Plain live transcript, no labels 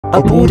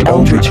Aboard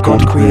Eldritch,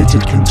 God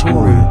created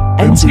Kintoru,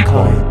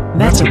 Enzukai,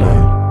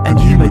 Netamo, and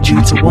Yuma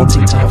due to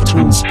wanting to have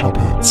tools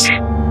puppets.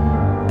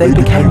 They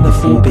became the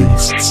four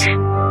beasts.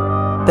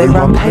 They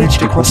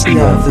rampaged across the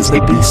earth as the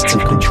beasts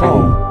of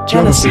control,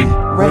 jealousy,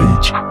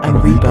 rage,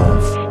 and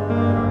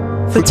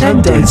rebirth. For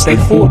 10 days they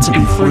fought to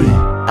be free,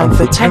 and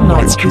for 10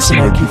 nights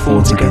Kusunoki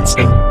fought against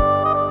them.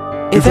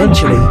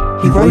 Eventually,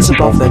 he rose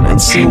above them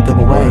and sealed them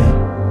away.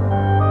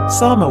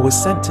 Sama was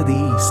sent to the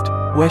east,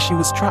 where she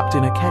was trapped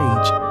in a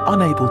cage,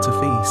 unable to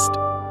feast.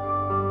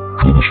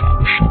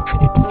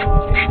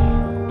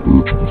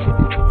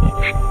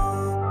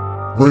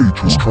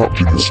 Rage was trapped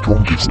in his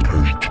strongest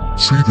cage,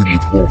 seething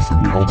with wrath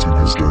and counting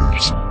his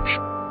days.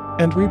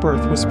 And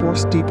Rebirth was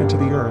forced deep into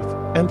the earth,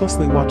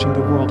 endlessly watching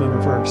the world in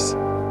reverse.